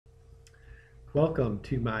Welcome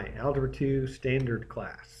to my Algebra 2 standard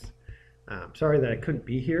class. Sorry that I couldn't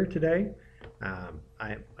be here today.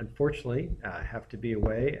 I unfortunately have to be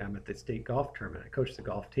away. I'm at the state golf tournament. I coach the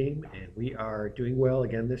golf team, and we are doing well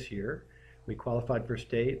again this year. We qualified for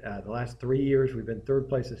state. The last 3 years we've been third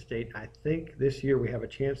place at state. I think this year we have a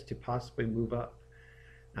chance to possibly move up.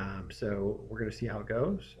 So we're going to see how it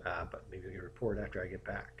goes, but maybe we can report after I get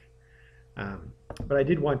back. But I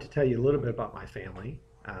did want to tell you a little bit about my family.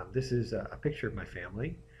 This is a picture of my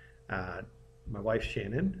family. Uh, my wife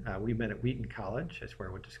Shannon, we met at Wheaton College. That's where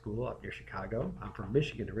I went to school up near Chicago. I'm from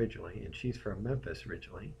Michigan originally, and she's from Memphis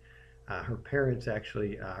originally. Her parents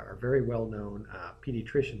actually are very well-known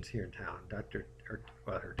pediatricians here in town.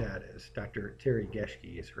 Her dad is Dr. Terry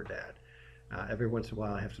Geschke is her dad. Every once in a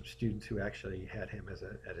while, I have some students who actually had him as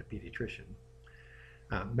a pediatrician.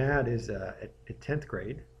 Matt is at 10th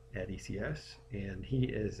grade at ECS, and he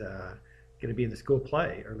is going to be in the school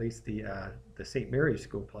play, or at least the St. Mary's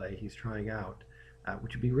school play he's trying out,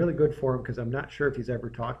 which would be really good for him because I'm not sure if he's ever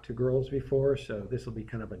talked to girls before, so this will be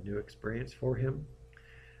kind of a new experience for him.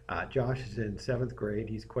 Josh is in 7th grade.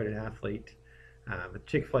 He's quite an athlete. The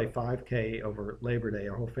Chick-fil-A 5K over Labor Day,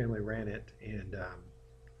 our whole family ran it, and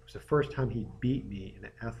it was the first time he beat me in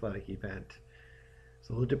an athletic event. It's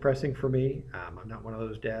a little depressing for me. I'm not one of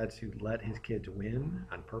those dads who let his kids win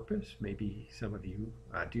on purpose. Maybe some of you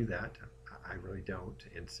do that. I really don't.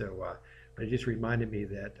 And so, but it just reminded me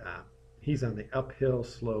that he's on the uphill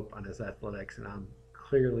slope on his athletics, and I'm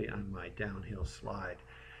clearly on my downhill slide.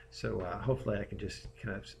 So hopefully I can just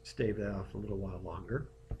kind of stave that off a little while longer.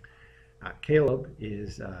 Caleb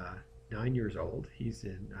is 9 years old. He's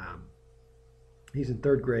in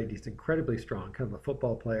 3rd grade. He's incredibly strong, kind of a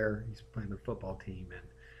football player. He's playing the football team,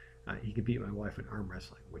 and he could beat my wife in arm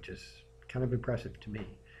wrestling, which is kind of impressive to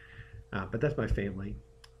me. But that's my family.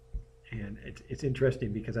 And it's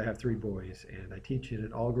interesting because I have 3 boys, and I teach in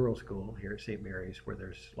an all-girls school here at St. Mary's where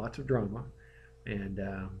there's lots of drama. And,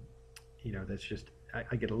 that's just,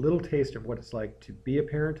 I get a little taste of what it's like to be a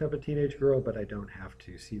parent of a teenage girl, but I don't have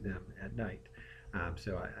to see them at night.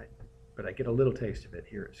 But I get a little taste of it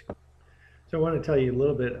here at school. So I want to tell you a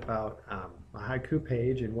little bit about my haiku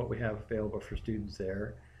page and what we have available for students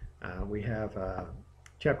there. We have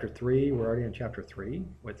Chapter 3, we're already on Chapter 3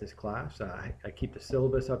 with this class. I keep the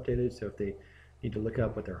syllabus updated, so if they need to look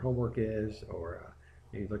up what their homework is or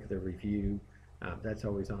maybe look at their review, that's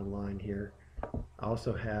always online here. I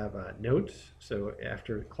also have notes, so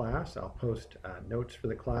after class I'll post notes for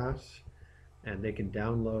the class, and they can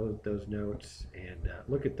download those notes and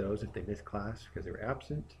look at those if they missed class because they were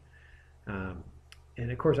absent.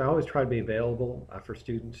 And of course I always try to be available for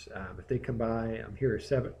students. If they come by, I'm here at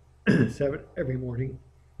 7 every morning.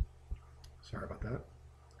 Sorry about that.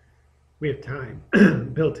 We have time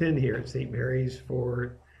built in here at St. Mary's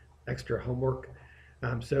for extra homework.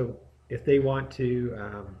 So if they want to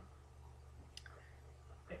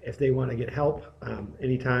get help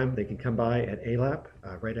anytime, they can come by at ALAP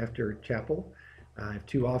right after chapel. I have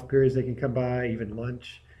 2 off periods they can come by, even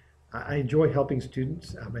lunch. I enjoy helping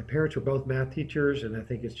students. My parents were both math teachers, and I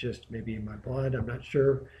think it's just maybe in my blood. I'm not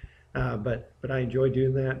sure. But I enjoy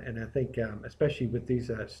doing that, and I think especially with these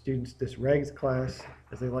students, this regs class,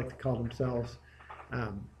 as they like to call themselves,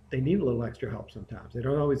 they need a little extra help sometimes. They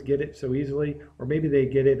don't always get it so easily, or maybe they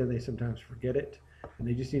get it and they sometimes forget it, and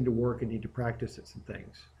they just need to work and need to practice at some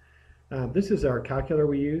things. This is our calculator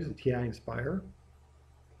we use, the TI Inspire,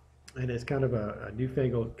 and it's kind of a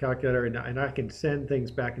newfangled calculator, and I can send things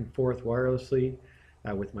back and forth wirelessly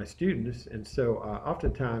with my students, and so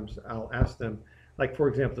oftentimes I'll ask them, like for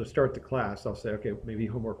example, to start the class, I'll say, okay, maybe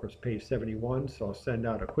homework was page 71, so I'll send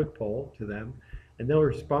out a quick poll to them, and they'll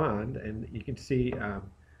respond, and you can see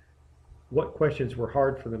what questions were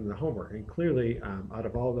hard for them in the homework. And clearly, out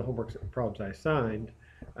of all the homework problems I assigned,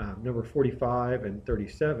 number 45 and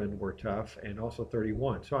 37 were tough, and also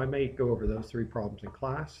 31. So I may go over those 3 problems in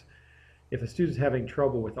class. If a student's having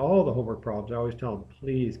trouble with all the homework problems, I always tell them,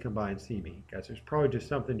 please come by and see me, guys. There's probably just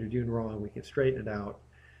something you're doing wrong. We can straighten it out.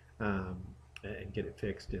 And get it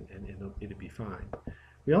fixed, and it'll be fine.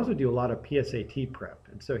 We also do a lot of PSAT prep,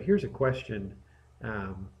 and so here's a question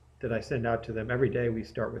that I send out to them every day. We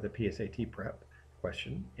start with a PSAT prep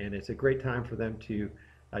question, and it's a great time for them to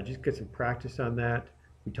just get some practice on that.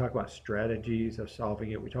 We talk about strategies of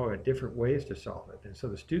solving it. We talk about different ways to solve it, and so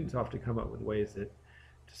the students often come up with ways to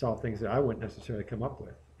solve things that I wouldn't necessarily come up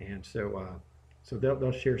with, and so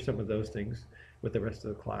they'll share some of those things with the rest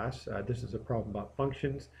of the class. This is a problem about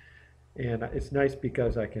functions. And it's nice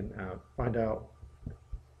because I can find out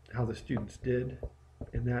how the students did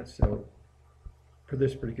in that. So for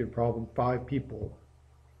this particular problem, 5 people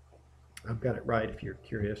got it right if you're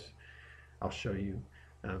curious. I'll show you.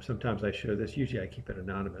 Sometimes I show this, usually I keep it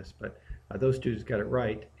anonymous, but those students got it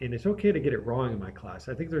right. And it's okay to get it wrong in my class.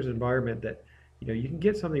 I think there's an environment that, you can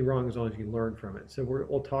get something wrong as long as you can learn from it. So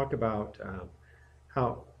we'll talk about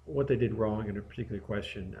what they did wrong in a particular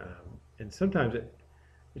question. And sometimes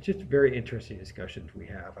it's just very interesting discussions we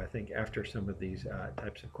have, I think, after some of these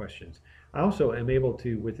types of questions. I also am able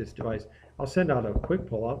to, with this device, I'll send out a quick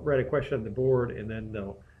poll. I'll write a question on the board, and then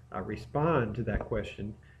they'll respond to that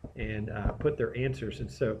question and put their answers. And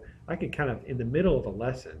so I can kind of, in the middle of a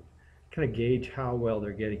lesson, kind of gauge how well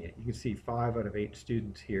they're getting it. You can see 5 out of 8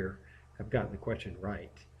 students here have gotten the question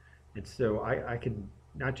right. And so I can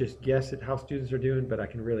not just guess at how students are doing, but I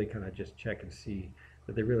can really kind of just check and see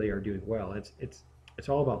that they really are doing well. It's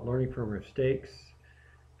all about learning from mistakes.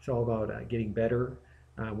 It's all about getting better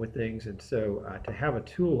with things. And so to have a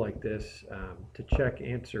tool like this to check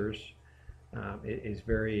answers is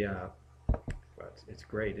very, it's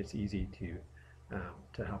great. It's easy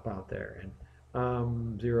to help out there.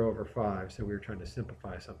 And 0 over 5, so we were trying to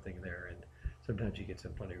simplify something there, and sometimes you get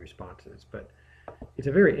some funny responses. But it's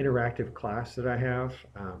a very interactive class that I have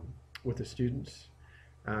with the students.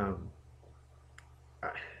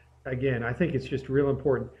 Again, I think it's just real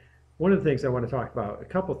important. One of the things I want to talk about, a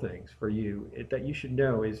couple things for you that you should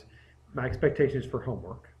know is my expectations for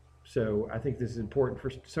homework. So I think this is important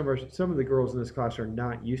for some of the girls in this class are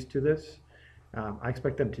not used to this. I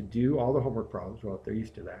expect them to do all the homework problems, well, if they're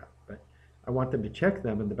used to that. But I want them to check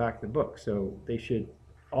them in the back of the book. So they should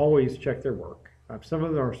always check their work. Some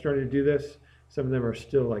of them are starting to do this. Some of them are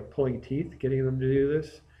still like pulling teeth, getting them to do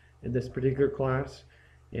this in this particular class.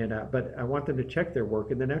 But I want them to check their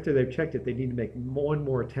work, and then after they've checked it, they need to make one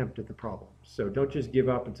more attempt at the problem. So don't just give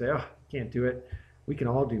up and say, oh, can't do it. We can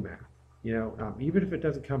all do math. Even if it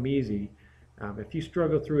doesn't come easy, if you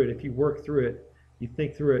struggle through it, if you work through it, you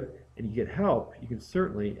think through it, and you get help,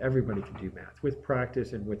 everybody can do math. With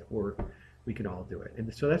practice and with work, we can all do it.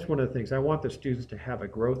 And so that's one of the things. I want the students to have a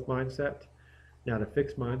growth mindset, not a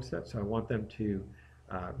fixed mindset. So I want them to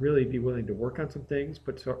really be willing to work on some things,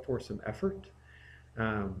 put forth some effort.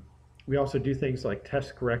 We also do things like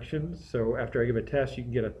test corrections. So after I give a test, you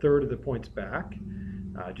can get 1/3 of the points back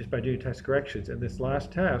just by doing test corrections. And this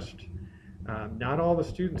last test, not all the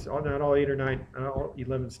students, not all 8 or 9, all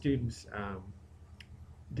 11 students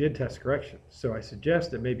did test corrections. So I suggest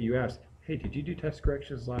that maybe you ask, hey, did you do test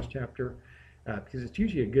corrections last chapter? Because it's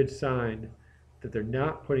usually a good sign that they're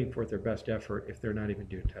not putting forth their best effort if they're not even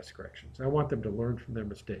doing test corrections. I want them to learn from their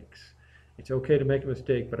mistakes. It's okay to make a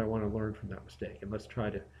mistake, but I want to learn from that mistake, and let's try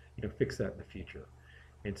to fix that in the future.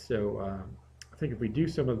 And so I think if we do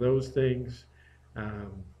some of those things,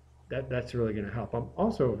 that's really going to help. I'm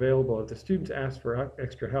also available if the students ask for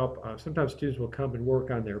extra help. Sometimes students will come and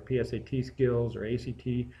work on their PSAT skills or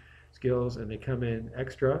ACT skills, and they come in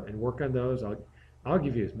extra and work on those. I'll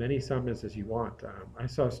give you as many assignments as you want. I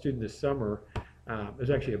saw a student this summer. There's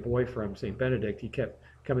actually a boy from St. Benedict. He kept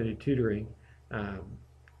coming to tutoring.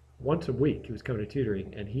 Once a week he was coming to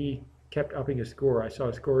tutoring, and he kept upping his score. I saw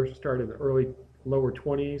his score start in the lower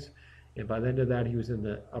 20s, and by the end of that he was in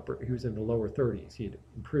the lower 30s. He had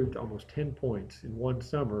improved almost 10 points in one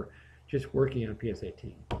summer just working on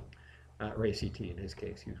PSAT or ACT. In his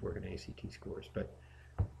case, he was working on ACT scores. But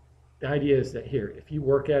the idea is that here, if you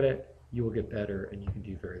work at it, you will get better and you can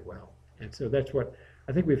do very well. And so that's what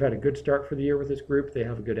I think. We've had a good start for the year with this group. They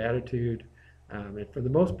have a good attitude. And for the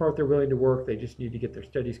most part, they're willing to work. They just need to get their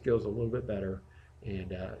study skills a little bit better.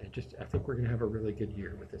 And I think we're going to have a really good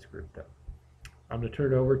year with this group, though. I'm going to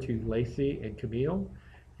turn it over to Lacey and Camille,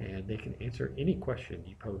 and they can answer any question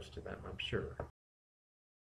you pose to them, I'm sure.